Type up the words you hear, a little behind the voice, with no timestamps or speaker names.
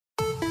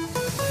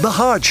The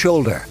Hard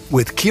Shoulder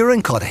with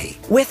Kieran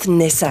Cuddihy with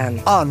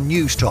Nissan on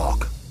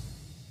Newstalk.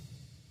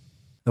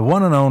 The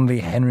one and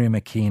only Henry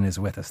McKean is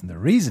with us, and the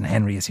reason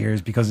Henry is here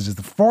is because it is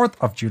the 4th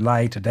of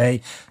July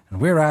today, and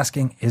we're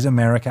asking, is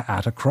America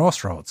at a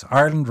crossroads?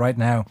 Ireland right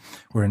now,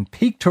 we're in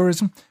peak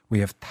tourism. We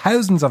have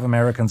thousands of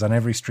Americans on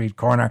every street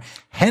corner.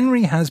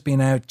 Henry has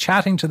been out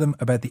chatting to them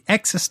about the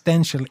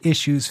existential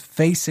issues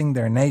facing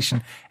their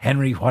nation.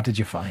 Henry, what did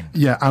you find?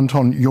 Yeah,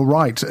 Anton, you're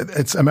right.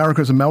 It's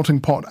America is a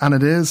melting pot, and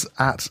it is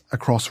at a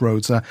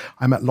crossroads.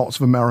 I met lots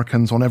of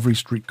Americans on every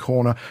street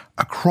corner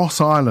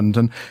across Ireland,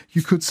 and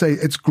you could say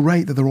it's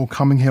great that they're all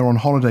coming here on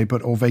holiday,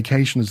 or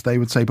vacation, as they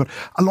would say. But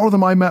a lot of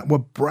them I met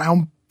were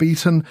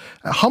beaten,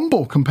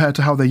 humble compared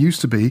to how they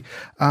used to be.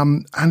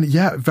 And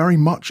yeah, very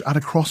much at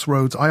a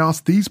crossroads. I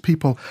asked these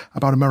people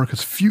about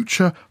America's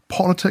future,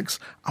 politics,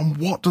 and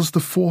what does the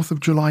 4th of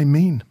July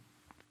mean?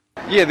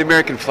 Yeah, the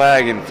American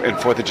flag and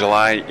 4th of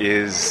July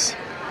is...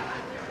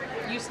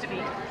 Used to be.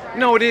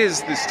 No, it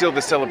is still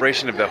the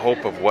celebration of the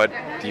hope of what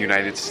the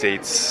United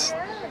States,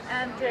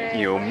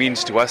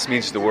 means to us,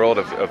 means to the world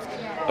of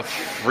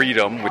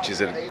freedom, which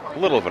is a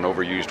little of an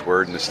overused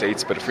word in the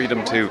States, but a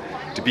freedom to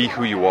be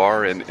who you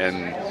are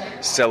and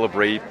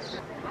celebrate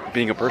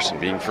being a person,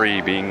 being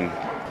free, being...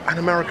 And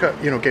America,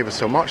 gave us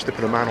so much. They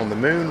put a man on the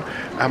moon.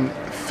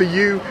 For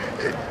you,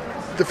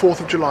 the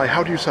 4th of July,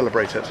 how do you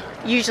celebrate it?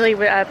 Usually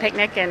with a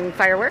picnic and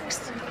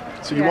fireworks.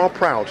 So you are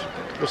proud?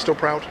 You're still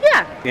proud?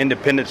 Yeah.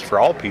 Independence for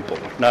all people,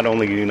 not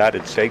only the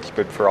United States,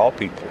 but for all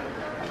people.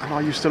 And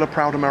are you still a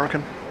proud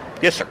American?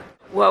 Yes, sir.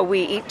 Well,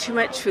 we eat too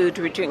much food,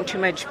 we drink too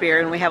much beer,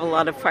 and we have a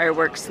lot of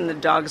fireworks, and the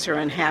dogs are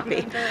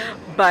unhappy.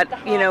 But,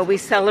 we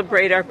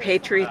celebrate our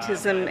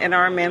patriotism and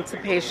our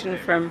emancipation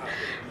from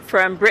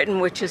Britain,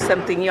 which is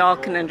something y'all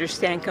can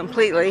understand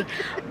completely.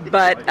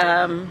 But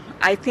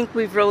I think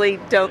we really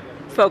don't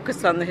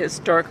focus on the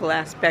historical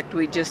aspect.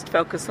 We just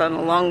focus on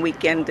a long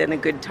weekend and a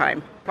good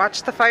time.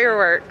 Watch the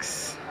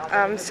fireworks.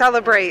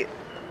 Celebrate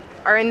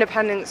our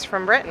independence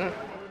from Britain.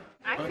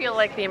 I feel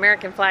like the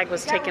American flag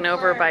was taken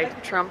over by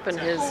Trump and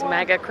his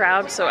MAGA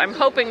crowd, so I'm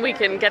hoping we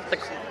can get the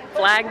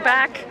flag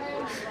back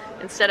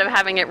instead of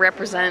having it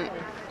represent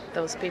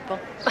those people.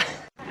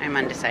 I'm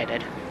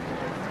undecided.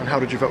 And how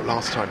did you vote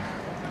last time?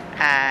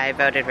 I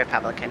voted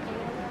Republican.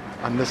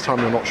 And this time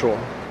you're not sure?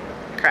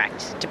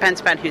 Correct. Depends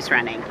upon who's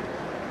running.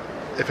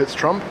 If it's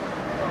Trump?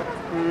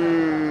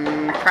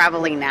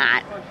 Probably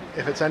not.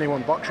 If it's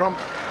anyone but Trump?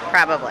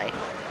 Probably.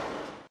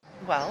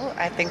 Well,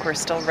 I think we're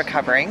still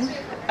recovering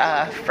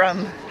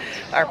from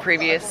our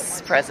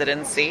previous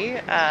presidency,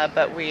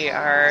 but we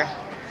are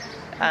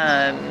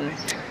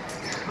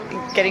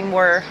getting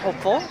more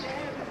hopeful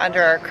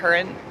under our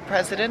current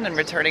president and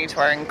returning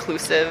to our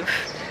inclusive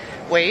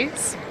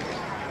ways.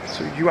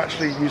 So you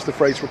actually used the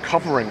phrase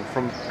recovering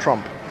from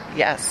Trump?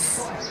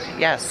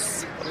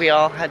 Yes. We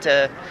all had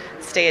to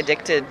stay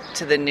addicted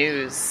to the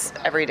news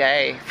every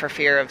day for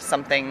fear of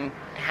something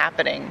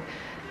happening.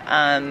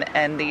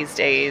 And these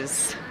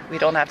days, we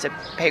don't have to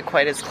pay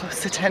quite as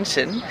close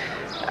attention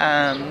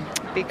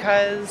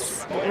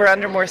because we're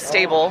under more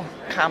stable,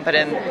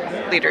 competent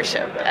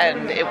leadership,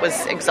 and it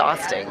was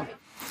exhausting.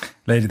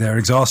 Lady there,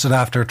 exhausted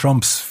after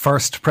Trump's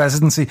first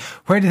presidency.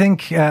 Where do you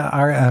think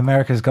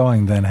America is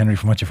going then, Henry,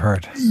 from what you've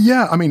heard?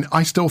 Yeah,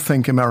 I still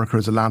think America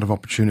is a land of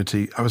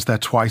opportunity. I was there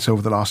twice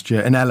over the last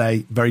year. In LA,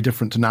 very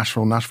different to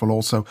Nashville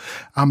also.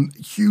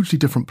 Hugely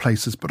different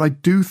places. But I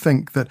do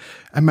think that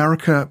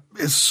America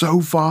is so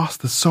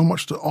vast, there's so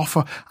much to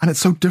offer, and it's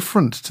so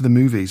different to the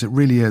movies. It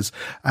really is.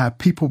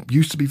 People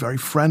used to be very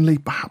friendly,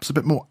 perhaps a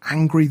bit more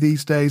angry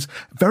these days.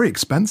 Very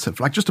expensive,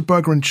 like just a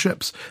burger and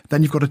chips.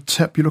 Then you've got a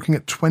tip, you're looking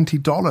at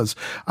 $20.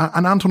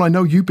 And Anton, I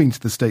know you've been to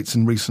the States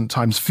in recent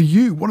times. For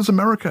you, what does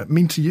America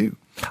mean to you?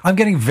 I'm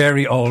getting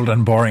very old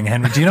and boring,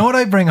 Henry. Do you know what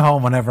I bring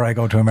home whenever I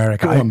go to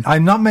America?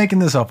 I'm not making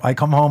this up. I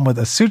come home with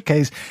a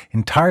suitcase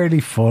entirely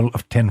full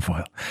of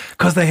tinfoil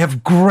because they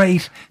have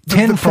great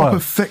tinfoil.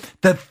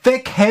 The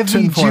thick,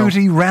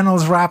 heavy-duty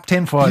Reynolds wrap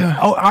tinfoil. Yeah.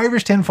 Oh,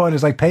 Irish tinfoil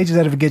is like pages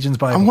out of a Gideon's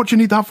Bible. And what do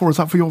you need that for? Is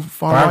that for your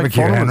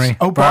barbecue, Henry?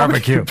 Oh,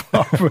 barbecue.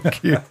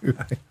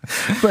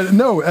 But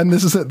no, and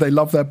this is it. They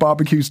love their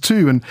barbecues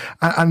too.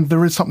 And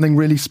there is something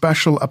really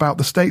special about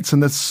the States,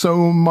 and there's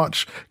so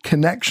much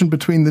connection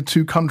between the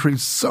two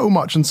countries. So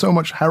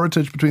much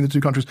heritage between the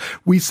two countries.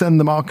 We send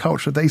them our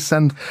culture, they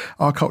send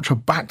our culture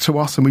back to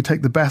us, and we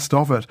take the best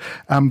of it.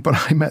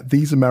 But I met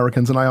these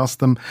Americans and I asked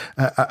them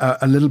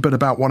a little bit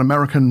about what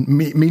American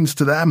means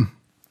to them.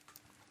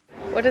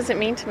 What does it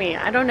mean to me?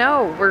 I don't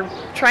know. We're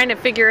trying to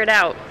figure it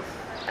out.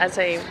 As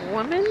a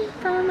woman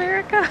from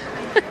America,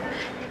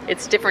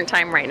 it's a different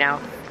time right now.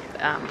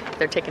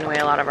 They're taking away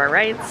a lot of our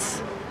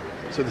rights.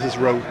 So this is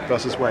Roe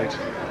versus Wade?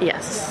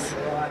 Yes.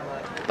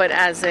 But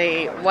as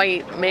a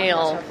white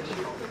male,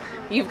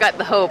 you've got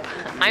the hope.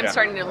 I'm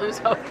starting to lose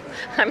hope.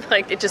 I'm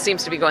like, it just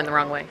seems to be going the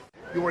wrong way.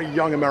 You're a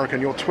young American.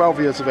 You're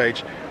 12 years of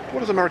age. What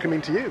does America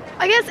mean to you?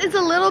 I guess it's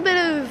a little bit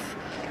of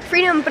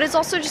freedom, but it's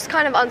also just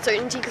kind of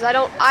uncertainty because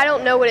I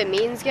don't know what it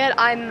means yet.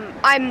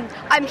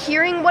 I'm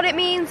hearing what it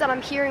means and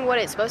I'm hearing what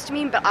it's supposed to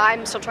mean, but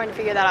I'm still trying to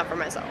figure that out for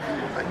myself.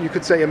 You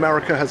could say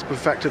America has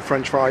perfected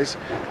French fries.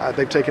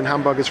 They've taken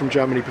hamburgers from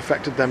Germany,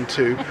 perfected them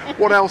too.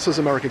 What else has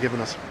America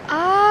given us?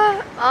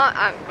 I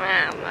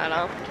don't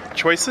know.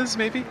 Choices,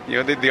 maybe?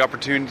 The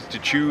opportunity to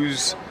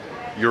choose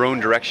your own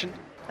direction.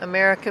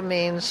 America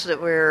means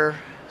that we're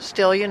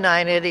still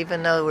united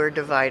even though we're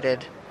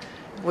divided.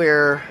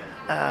 We're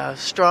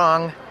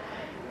strong,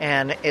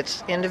 and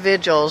it's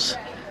individuals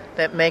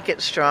that make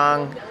it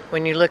strong.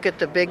 When you look at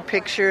the big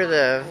picture,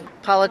 the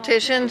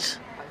politicians,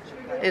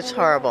 it's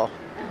horrible.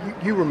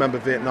 You remember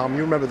Vietnam,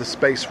 you remember the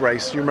space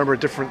race, you remember a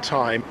different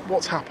time.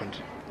 What's happened?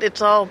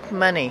 It's all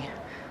money.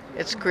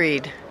 It's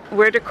greed.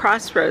 We're at a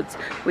crossroads.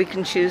 We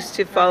can choose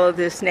to follow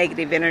this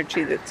negative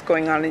energy that's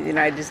going on in the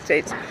United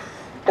States,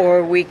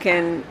 or we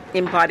can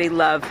embody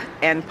love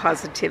and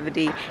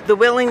positivity, the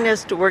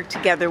willingness to work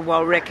together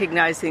while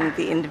recognizing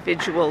the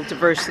individual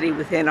diversity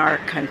within our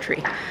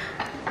country.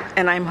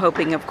 And I'm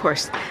hoping, of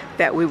course,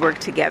 that we work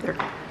together.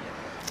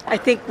 I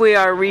think we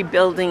are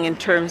rebuilding in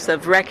terms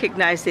of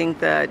recognizing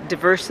the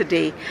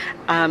diversity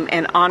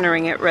and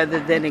honoring it rather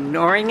than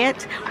ignoring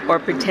it or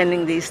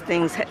pretending these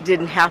things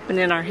didn't happen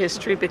in our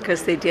history,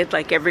 because they did.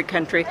 Like every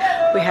country,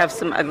 we have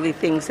some ugly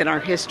things in our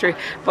history,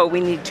 but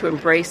we need to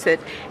embrace it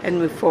and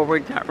move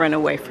forward, not run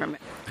away from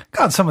it.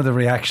 God, some of the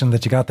reaction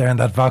that you got there in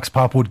that Vox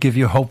Pop would give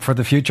you hope for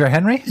the future,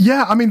 Henry?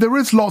 Yeah, I mean, there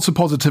is lots of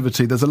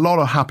positivity. There's a lot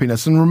of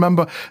happiness. And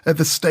remember,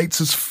 the States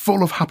is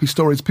full of happy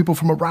stories. People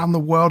from around the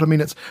world. I mean,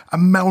 it's a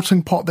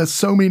melting pot. There's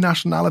so many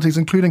nationalities,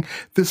 including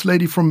this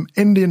lady from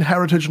Indian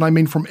heritage, and I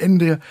mean from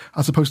India,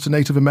 as opposed to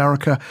Native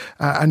America.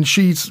 And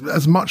she's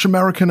as much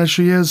American as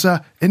she is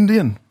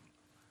Indian.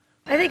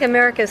 I think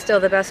America is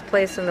still the best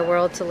place in the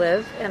world to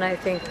live, and I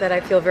think that I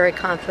feel very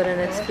confident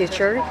in its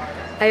future.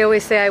 I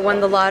always say I won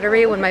the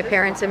lottery when my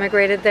parents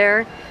immigrated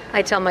there.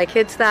 I tell my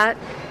kids that,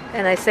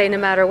 and I say no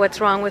matter what's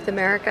wrong with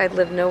America, I'd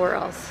live nowhere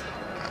else.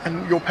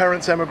 And your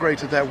parents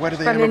emigrated there. Where did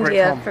they from emigrate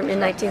India, from? in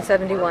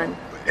 1971.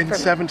 In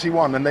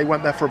 71, and they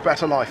went there for a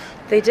better life.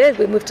 They did.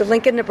 We moved to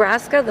Lincoln,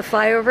 Nebraska, the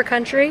flyover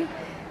country.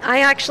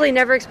 I actually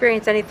never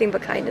experienced anything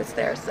but kindness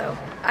there, so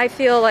I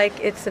feel like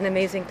it's an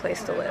amazing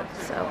place to live.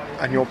 So.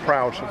 And you're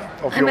proud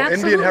of your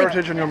Indian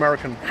heritage and your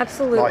American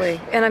Absolutely.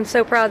 life. And I'm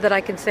so proud that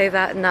I can say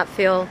that and not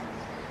feel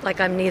like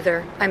I'm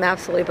neither. I'm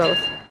absolutely both.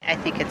 I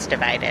think it's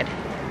divided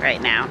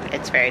right now.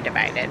 It's very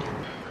divided.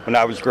 When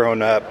I was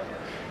growing up,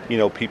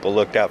 people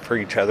looked out for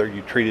each other.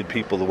 You treated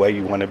people the way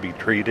you want to be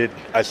treated.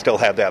 I still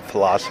have that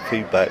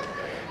philosophy, but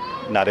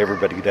not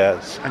everybody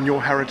does. And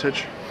your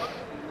heritage?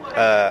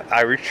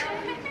 Irish.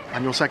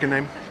 And your second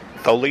name?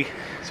 Foley.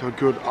 So a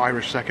good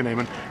Irish second name.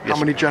 And how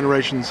many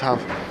generations have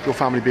your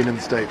family been in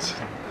the States?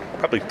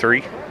 Probably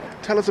 3.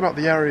 Tell us about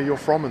the area you're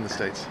from in the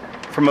States.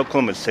 From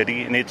Oklahoma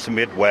City, and it's the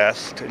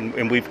Midwest,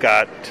 and we've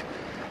got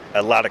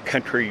a lot of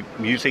country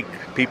music.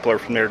 People are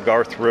from there,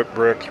 Garth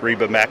Brooks,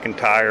 Reba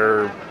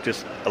McEntire,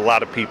 just a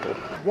lot of people.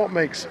 What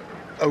makes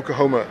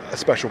Oklahoma a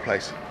special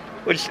place?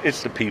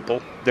 It's the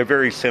people. They're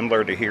very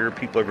similar to here.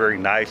 People are very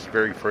nice,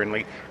 very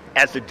friendly,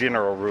 as a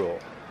general rule.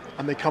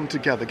 And they come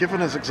together. Give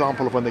us an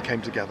example of when they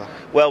came together.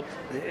 Well,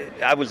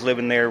 I was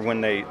living there when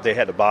they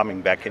had a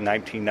bombing back in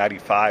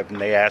 1995,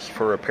 and they asked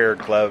for a pair of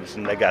gloves,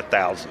 and they got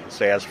thousands.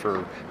 They asked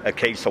for a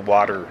case of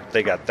water,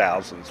 they got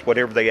thousands.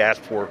 Whatever they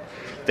asked for,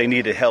 they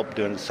needed help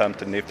doing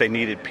something. If they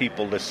needed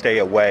people to stay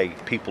away,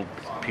 people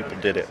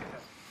did it.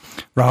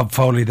 Rob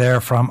Foley there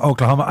from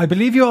Oklahoma. I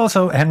believe you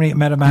also, Henry,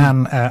 met a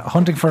man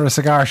hunting for a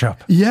cigar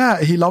shop. Yeah,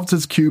 he loved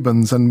his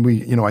Cubans, and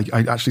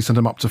I actually sent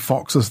him up to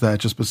Fox's there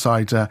just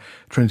beside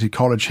Trinity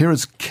College. Here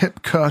is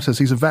Kip Curtis.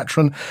 He's a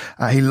veteran.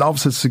 He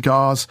loves his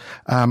cigars,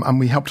 and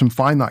we helped him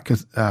find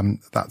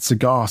that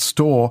cigar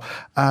store.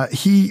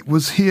 He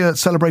was here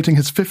celebrating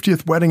his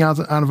 50th wedding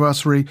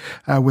anniversary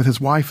with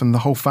his wife and the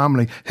whole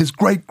family. His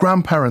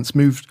great-grandparents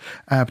moved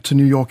to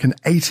New York in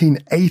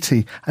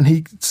 1880, and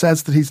he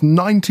says that he's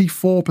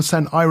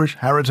 94% Irish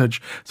heritage,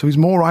 so he's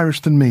more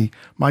Irish than me.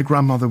 My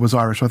grandmother was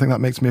Irish, so I think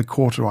that makes me a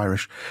quarter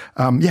Irish.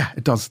 Yeah,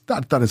 it does.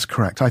 That is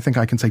correct. I think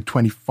I can say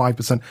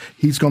 25%.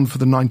 He's gone for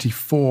the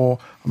 94.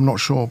 I'm not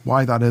sure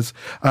why that is.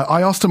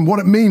 I asked him what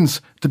it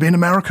means to be an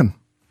American.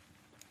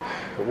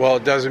 Well,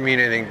 it doesn't mean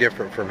anything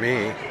different for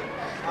me.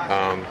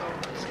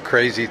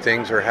 Crazy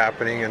things are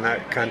happening in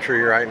that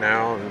country right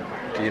now, and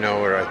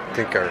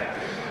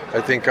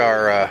I think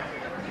our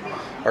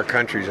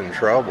country's in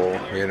trouble.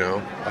 In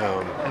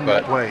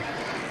what way?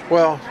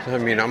 Well, I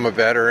mean, I'm a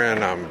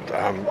veteran. I'm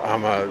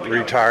a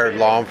retired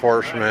law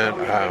enforcement.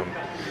 I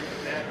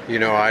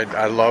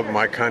love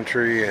my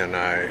country, and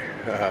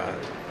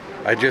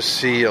I just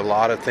see a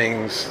lot of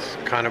things,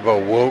 kind of a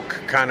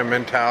woke kind of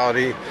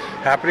mentality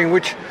happening,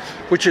 which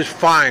is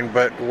fine.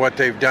 But what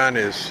they've done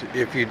is,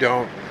 if you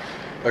don't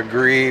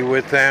agree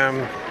with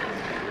them,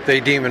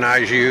 they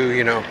demonize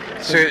you.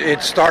 So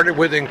it started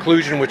with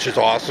inclusion, which is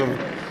awesome.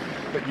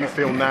 But you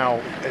feel now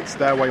it's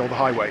their way or the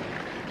highway.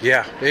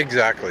 Yeah,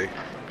 exactly.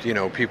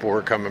 People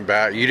were coming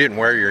back. You didn't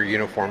wear your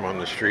uniform on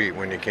the street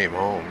when you came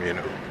home,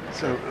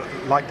 So,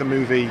 like the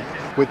movie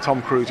with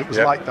Tom Cruise, it was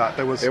like that.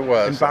 There was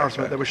embarrassment,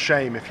 like there was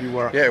shame if you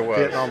were a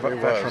Vietnam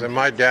veteran. And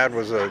my dad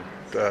was a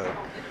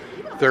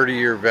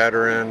 30-year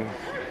veteran,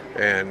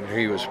 and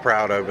he was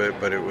proud of it,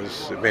 but it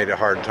made it a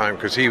hard time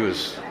because he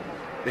was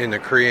in the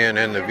Korean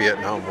and the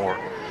Vietnam War.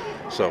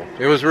 So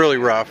it was really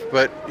rough.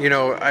 But,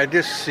 I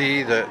just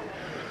see that,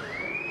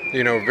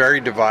 very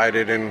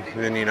divided in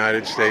the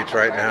United States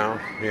right now,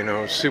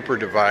 super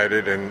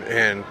divided,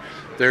 and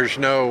there's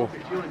no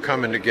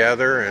coming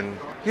together. And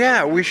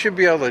yeah, we should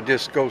be able to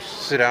just go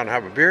sit down and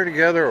have a beer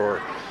together,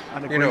 or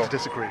agree to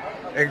disagree.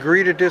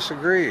 Agree to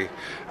disagree.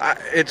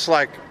 It's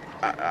like,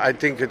 I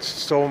think it's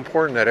so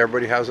important that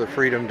everybody has the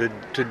freedom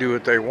to do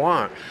what they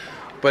want.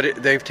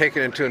 But they've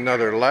taken it to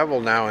another level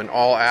now in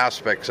all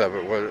aspects of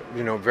it. With,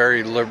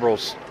 very liberal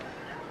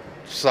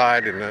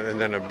side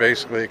and then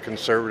basically a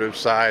conservative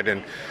side,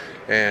 and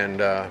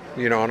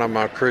I'm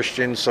a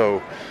Christian,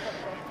 so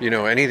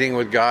anything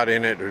with God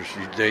in it,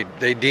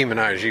 they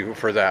demonize you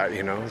for that.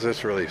 It's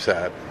just really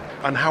sad.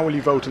 And how will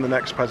you vote in the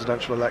next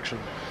presidential election?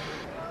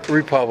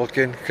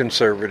 Republican,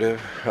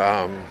 conservative.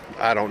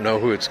 I don't know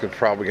who it's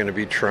probably going to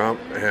be. Trump,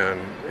 and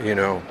You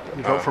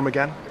vote for him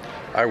again?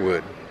 I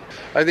would.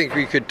 I think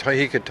he could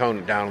tone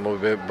it down a little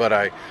bit,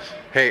 but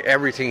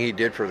everything he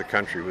did for the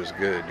country was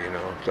good.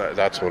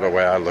 That's the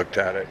way I looked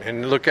at it.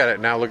 And look at it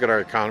now. Look at our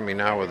economy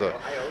now with a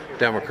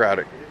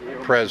Democratic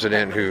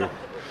president who,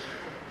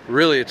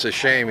 really, it's a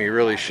shame. He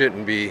really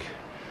shouldn't be.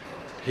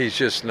 He's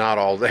just not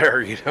all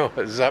there.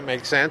 Does that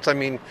make sense? I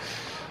mean,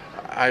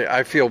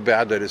 I feel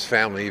bad that his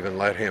family even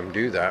let him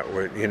do that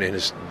in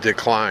his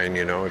decline.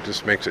 It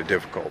just makes it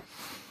difficult.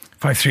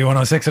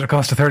 53106 at a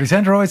cost of 30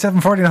 cents, or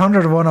 087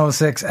 100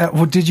 106.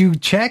 Did you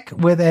check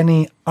with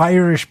any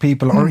Irish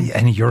people or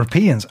any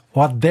Europeans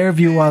what their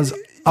view was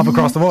of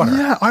across the water?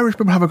 Yeah, Irish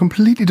people have a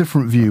completely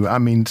different view,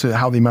 to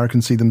how the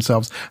Americans see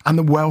themselves, and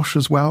the Welsh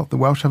as well. The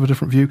Welsh have a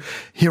different view.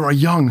 Here are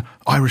young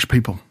Irish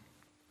people.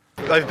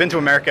 I've been to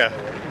America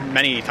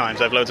many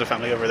times. I have loads of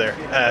family over there.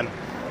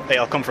 They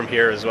all come from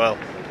here as well.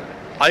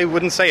 I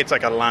wouldn't say it's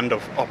like a land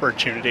of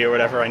opportunity or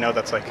whatever. I know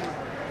that's like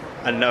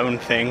a known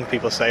thing.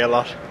 People say a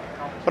lot.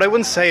 But I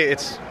wouldn't say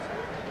it's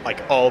like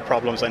all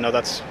problems. I know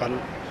that's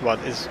what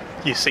is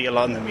you see a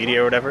lot in the media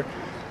or whatever.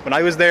 When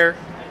I was there,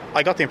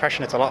 I got the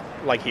impression it's a lot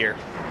like here.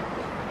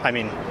 I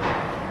mean,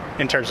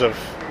 in terms of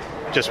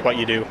just what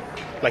you do.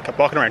 Like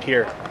walking around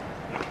here,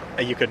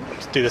 you could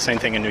do the same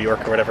thing in New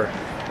York or whatever.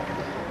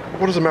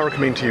 What does America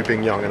mean to you,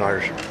 being young and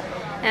Irish?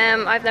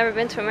 I've never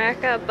been to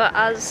America, but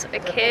as a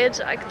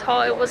kid I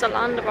thought it was a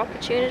land of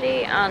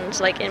opportunity, and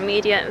like in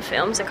media and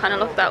films it kind of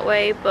looked that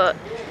way. But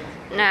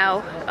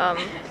now,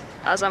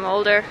 as I'm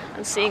older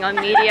and seeing on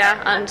media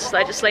and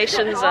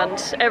legislations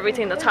and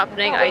everything that's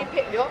happening,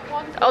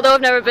 although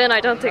I've never been,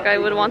 I don't think I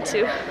would want to.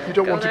 You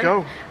don't want to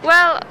go?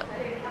 Well,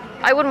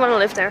 I wouldn't want to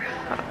live there.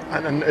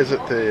 And is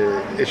it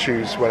the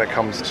issues when it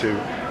comes to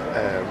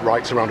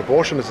rights around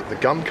abortion? Is it the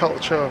gun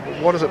culture?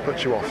 What does it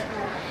put you off?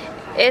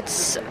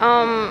 It's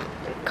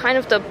kind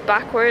of the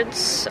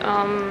backwards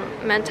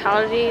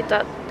mentality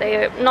that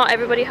not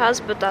everybody has,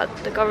 but that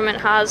the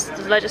government has,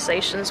 the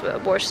legislations with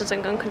abortions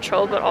and gun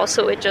control, but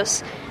also it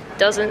just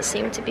doesn't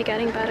seem to be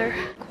getting better.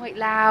 Quite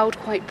loud,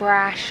 quite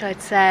brash,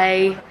 I'd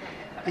say.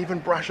 Even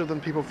brasher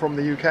than people from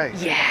the UK?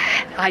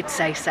 Yeah, I'd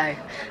say so.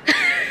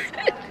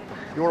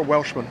 You're a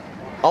Welshman.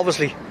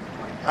 Obviously.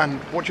 And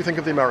what do you think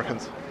of the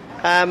Americans?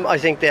 I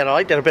think they're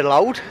alright. They're a bit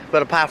loud,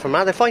 but apart from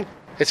that, they're fine.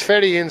 It's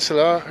fairly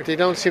insular. They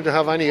don't seem to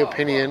have any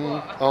opinion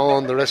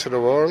on the rest of the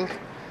world.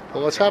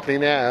 But what's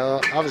happening now,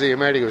 obviously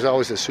America was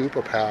always a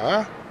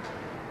superpower,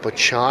 but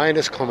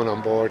China's coming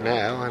on board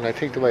now, and I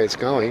think the way it's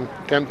going,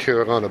 them two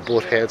are going to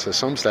butt heads at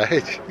some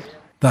stage.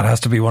 That has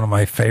to be one of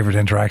my favourite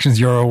interactions.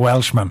 You're a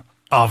Welshman,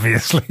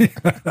 obviously.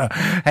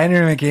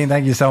 Henry McKean,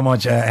 thank you so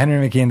much.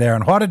 Henry McKean there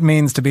on what it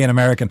means to be an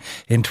American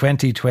in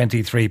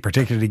 2023,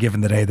 particularly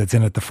given the day that's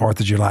in it, the 4th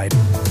of July.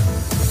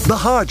 The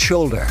Hard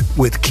Shoulder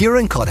with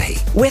Kieran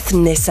Cuddihy. With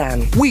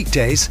Nissan.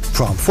 Weekdays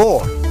from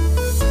 4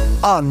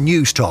 on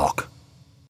Newstalk.